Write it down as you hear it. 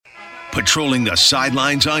patrolling the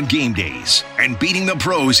sidelines on game days and beating the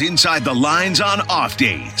pros inside the lines on off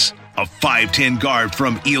days. A 5'10" guard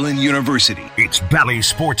from Elon University. It's Bally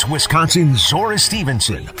Sports Wisconsin Zora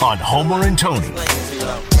Stephenson on Homer and Tony.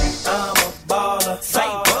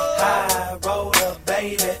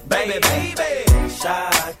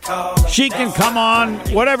 She can come on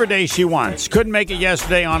whatever day she wants. Couldn't make it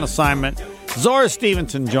yesterday on assignment. Zora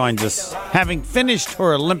Stephenson joins us, having finished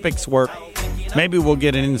her Olympics work. Maybe we'll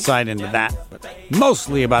get an insight into that, but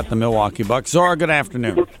mostly about the Milwaukee Bucks. Zora, good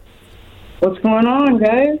afternoon. What's going on,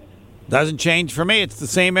 guys? Doesn't change for me. It's the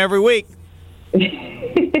same every week.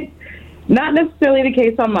 Not necessarily the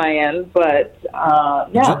case on my end, but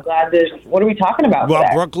I'm glad there's... What are we talking about Well,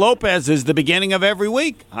 today? Brooke Lopez is the beginning of every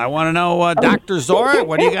week. I want to know, Dr. Zora,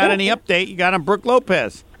 what do you got? Any update you got on Brooke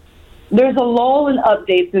Lopez? There's a lull in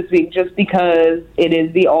updates this week just because it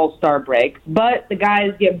is the All-Star break. But the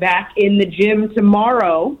guys get back in the gym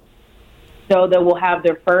tomorrow, so they will have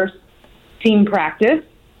their first team practice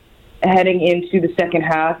heading into the second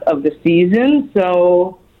half of the season.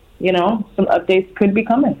 So, some updates could be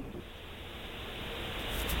coming.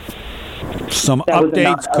 Some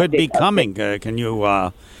updates could be coming. Can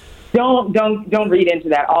you... Don't read into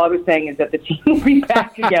that. All I was saying is that the team will be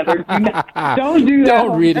back together. Don't do that.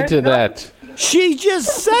 Don't read into that. She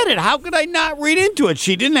just said it. How could I not read into it?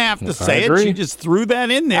 She didn't have to say it. She just threw that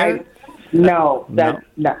in there. No.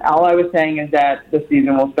 All I was saying is that the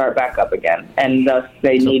season will start back up again, and thus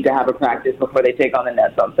they need to have a practice before they take on the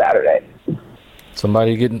Nets on Saturday.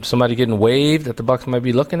 Somebody getting waived that the Bucks might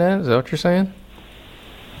be looking at? Is that what you're saying?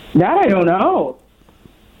 That I don't know.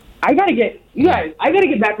 I gotta get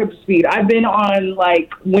back up to speed. I've been on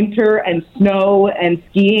winter and snow and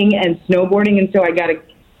skiing and snowboarding, and so I gotta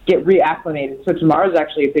get reacclimated. So tomorrow's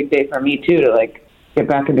actually a big day for me too, to get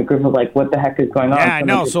back in the groove of what the heck is going on. Yeah, I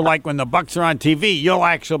know. So when the Bucks are on TV, you'll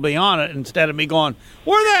actually be on it instead of me going,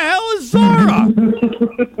 "Where the hell is Zora?"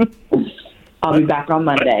 I'll be back on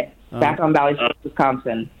Monday. Back on Bally Sports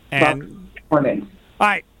Wisconsin. And Morning. All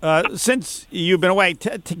right. Since you've been away,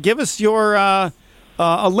 give us your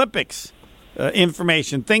Olympics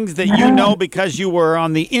information, things that you know because you were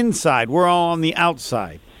on the inside. We're all on the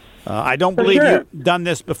outside. I don't believe you've done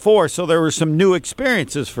this before, so there were some new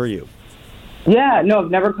experiences for you. Yeah, no,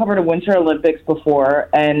 I've never covered a Winter Olympics before,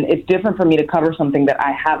 and it's different for me to cover something that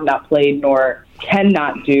I have not played nor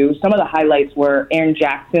cannot do. Some of the highlights were Erin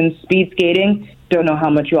Jackson's speed skating. Don't know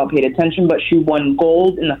how much you all paid attention, but she won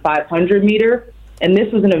gold in the 500 meter. And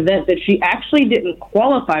this was an event that she actually didn't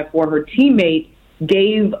qualify for. Her teammate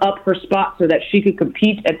gave up her spot so that she could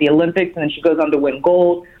compete at the Olympics, and then she goes on to win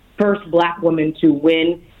gold. First black woman to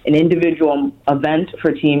win an individual event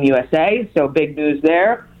for Team USA, so big news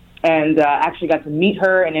there. And actually got to meet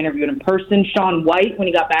her and interview her in person. Shaun White, when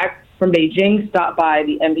he got back from Beijing, stopped by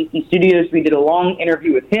the NBC studios. We did a long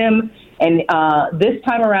interview with him. And this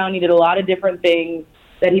time around, he did a lot of different things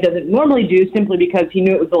that he doesn't normally do simply because he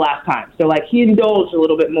knew it was the last time. So, he indulged a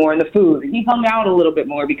little bit more in the food. He hung out a little bit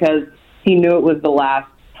more because he knew it was the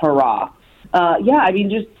last hurrah.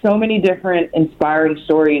 Just so many different inspiring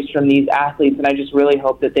stories from these athletes, and I just really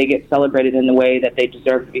hope that they get celebrated in the way that they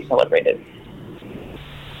deserve to be celebrated.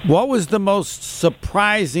 What was the most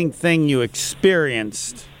surprising thing you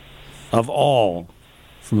experienced of all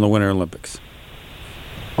from the Winter Olympics?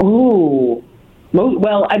 Ooh.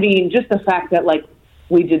 Well, just the fact that,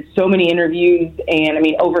 we did so many interviews, and,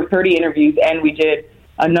 over 30 interviews, and we did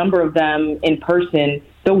a number of them in person.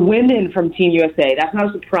 The women from Team USA, that's not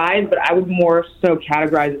a surprise, but I would more so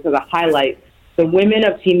categorize it as a highlight. The women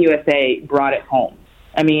of Team USA brought it home.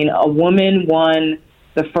 A woman won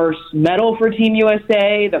the first medal for Team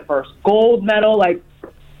USA, the first gold medal.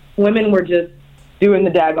 Women were just doing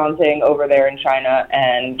the daggone thing over there in China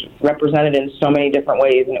and represented in so many different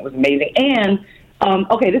ways, and it was amazing. And,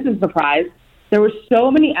 this is a surprise. There were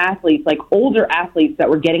so many athletes, older athletes, that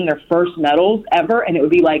were getting their first medals ever, and it would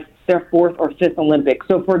be their fourth or fifth Olympics.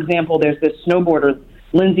 So, for example, there's this snowboarder,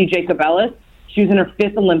 Lindsay Jacobellis. She was in her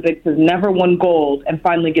fifth Olympics, has never won gold, and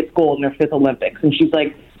finally gets gold in her fifth Olympics. And she's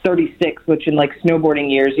 36, which in snowboarding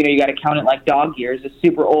years, you got to count it dog years. Is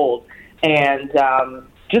super old. And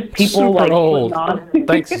just people super old.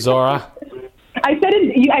 Thanks, Zora. I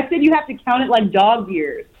said you have to count it dog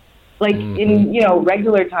years. In,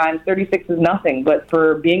 regular times, 36 is nothing. But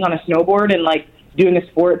for being on a snowboard and, doing a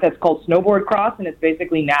sport that's called snowboard cross, and it's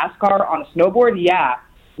basically NASCAR on a snowboard,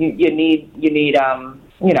 you need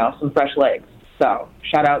some fresh legs. So,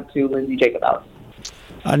 shout out to Lindsay Jacobellis.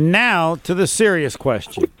 Now to the serious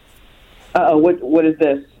question. What is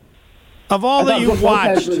this? Of all that you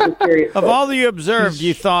watched, of all that you observed,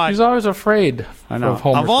 you thought... She's always afraid I know. of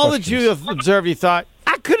Homer's Of all questions. that you observed, you thought,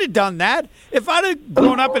 I could have done that. If I'd have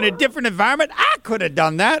grown up in a different environment, I could have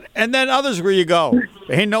done that. And then others where you go,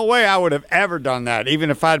 ain't no way I would have ever done that, even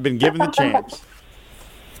if I'd been given the chance.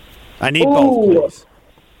 I need both, please.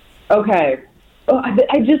 Okay. I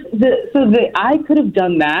could have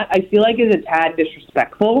done that, I feel like is a tad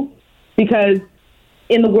disrespectful because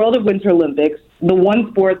in the world of Winter Olympics, the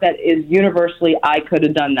one sport that is universally I could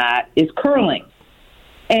have done that is curling.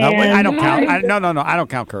 And I don't count. No. I don't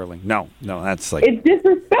count curling. No. That's like it's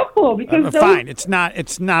disrespectful because fine. It's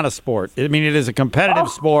not a sport. I mean, it is a competitive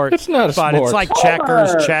sport. It's not a sport. But it's like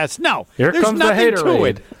checkers, chess. No, here there's comes the nothing to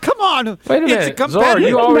haterade. it. Come on, wait a minute, Zora.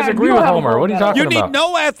 You always agree with Homer. What are you talking about? You need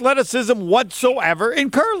no athleticism whatsoever in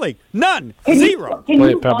curling. None. Zero.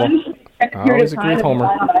 Wait, Pebble. I always agree with Homer.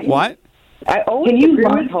 What? I always agree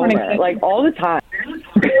with Homer, like all the time.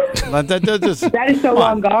 That is so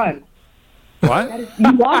long gone. What?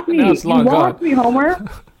 You lost me. You lost me, Homer.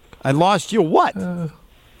 I lost you what?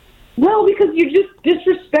 Well, because you're just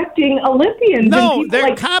disrespecting Olympians. No,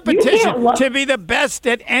 their competition to be the best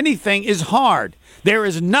at anything is hard. There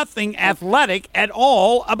is nothing athletic at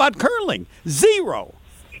all about curling. Zero.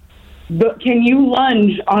 But can you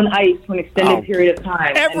lunge on ice for an extended period of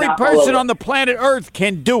time? Every person on the planet Earth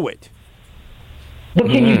can do it. But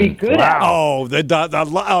can you be good at it? Oh,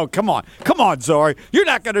 come on, Zora. You're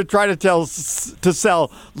not going to try to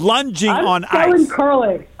sell lunging on ice. I'm selling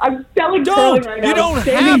curling. I'm selling curling right now. You don't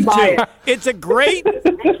have to. It's a great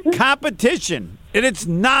competition, and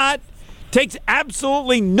takes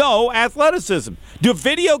absolutely no athleticism. Do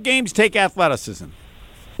video games take athleticism?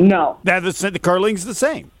 No. The curling's the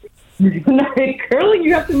same. In curling,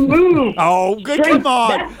 you have to move. Oh, good. Come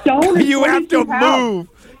on. You have to move.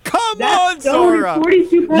 Come on, Zora.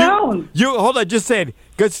 42 pounds. You hold on. Just say it.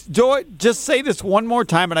 Just say this one more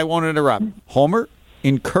time, and I won't interrupt. Homer,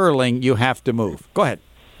 in curling, you have to move. Go ahead.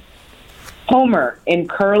 Homer, in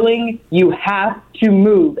curling, you have to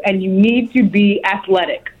move, and you need to be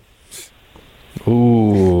athletic.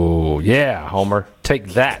 Ooh, yeah, Homer.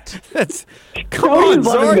 Take that. Come on,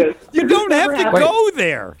 Zora. You don't have to go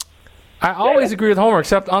there. I always agree with Homer,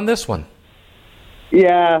 except on this one.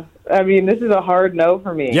 Yeah, I mean, this is a hard no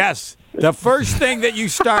for me. Yes, the first thing that you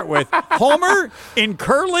start with, Homer, in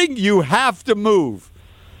curling, you have to move.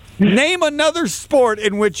 Name another sport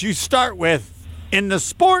in which you start with, in the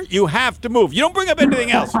sport, you have to move. You don't bring up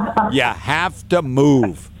anything else. You have to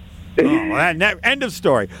move. End of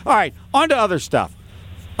story. All right, on to other stuff.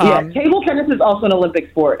 Table tennis is also an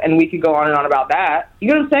Olympic sport, and we could go on and on about that. You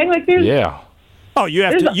know what I'm saying? Like, yeah. Oh, you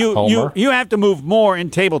have to. You have to move more in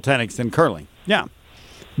table tennis than curling. Yeah.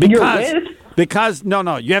 Because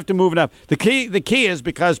you have to move it up. The key is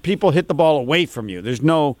because people hit the ball away from you. There's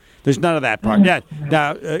none of that part.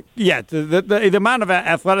 The amount of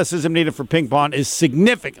athleticism needed for ping pong is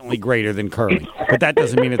significantly greater than curling, but that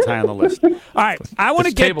doesn't mean it's high on the list. All right, I want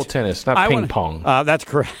to get table tennis, not ping pong. That's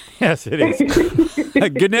correct. Yes, it is.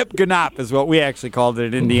 Gnip Gnop is what we actually called it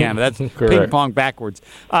in Indiana. That's ping pong backwards.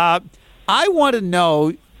 I want to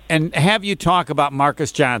know and have you talk about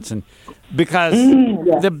Marques Johnson. Because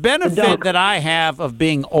the benefit that I have of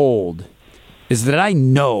being old is that I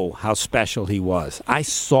know how special he was. I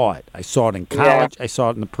saw it. I saw it in college. I saw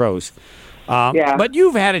it in the pros. But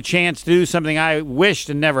you've had a chance to do something I wished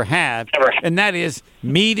and never had, and that is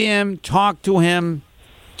meet him, talk to him.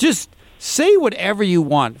 Just say whatever you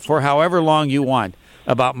want for however long you want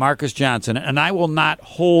about Marques Johnson, and I will not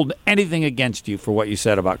hold anything against you for what you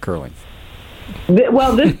said about curling.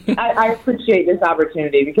 Well, I appreciate this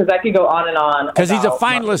opportunity because I could go on and on. Because he's a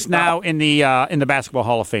finalist now in the Basketball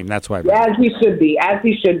Hall of Fame. That's why. As he should be,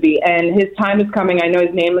 and his time is coming. I know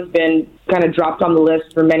his name has been kind of dropped on the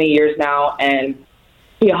list for many years now, and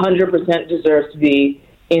he 100% deserves to be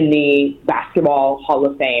in the Basketball Hall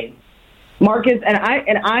of Fame. Marques, and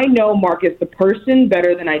I know Marques the person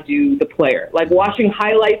better than I do the player. Like, watching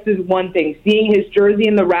highlights is one thing, seeing his jersey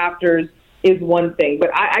in the rafters is one thing, but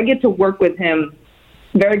I get to work with him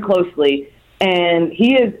very closely, and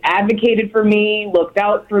he has advocated for me, looked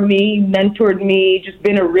out for me, mentored me, just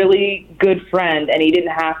been a really good friend, and he didn't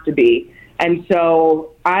have to be. And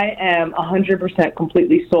so I am 100%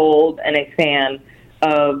 completely sold and a fan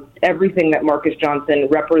of everything that Marques Johnson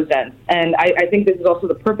represents. And I think this is also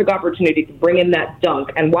the perfect opportunity to bring in that dunk,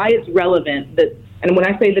 and why it's relevant. And when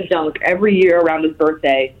I say the dunk, every year around his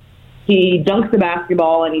birthday, he dunks the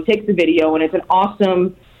basketball and he takes the video, and it's an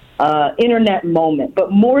awesome internet moment. But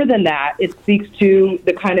more than that, it speaks to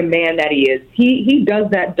the kind of man that he is. He does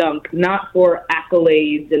that dunk not for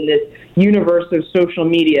accolades in this universe of social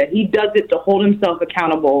media. He does it to hold himself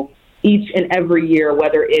accountable each and every year,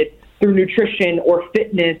 whether it's through nutrition or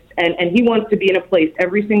fitness. And he wants to be in a place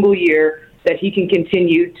every single year that he can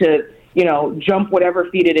continue to, jump whatever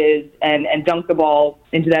feet it is and dunk the ball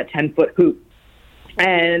into that 10-foot hoop.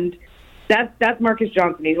 And that's Marques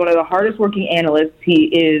Johnson. He's one of the hardest working analysts. He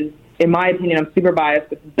is, in my opinion, I'm super biased,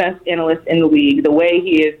 but the best analyst in the league. The way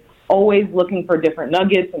he is always looking for different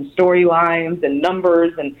nuggets and storylines and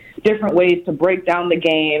numbers and different ways to break down the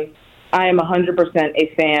game. I am 100%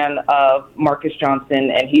 a fan of Marques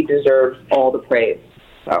Johnson, and he deserves all the praise.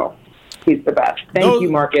 So he's the best. Thank you,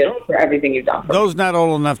 Marques, for everything you've done for Those not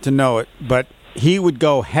old enough to know it, but he would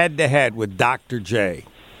go head-to-head with Dr. J,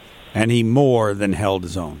 and he more than held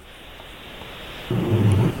his own.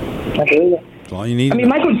 I believe it. That's all you need.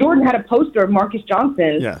 Michael Jordan had a poster of Marques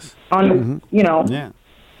Johnson on,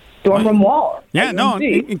 dorm room wall. Yeah,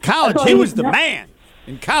 in college, he was the man.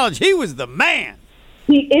 In college, he was the man.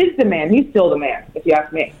 He is the man. He's still the man, if you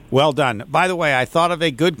ask me. Well done. By the way, I thought of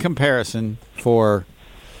a good comparison for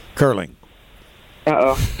curling.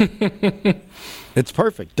 Uh-oh. It's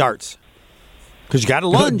perfect. Darts. Because you got to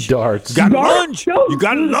lunge. Darts. You got to lunge. You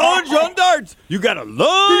got to lunge on darts. You got to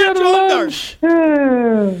lunge on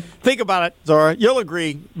darts. Think about it, Zora. You'll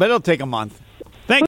agree, but it'll take a month.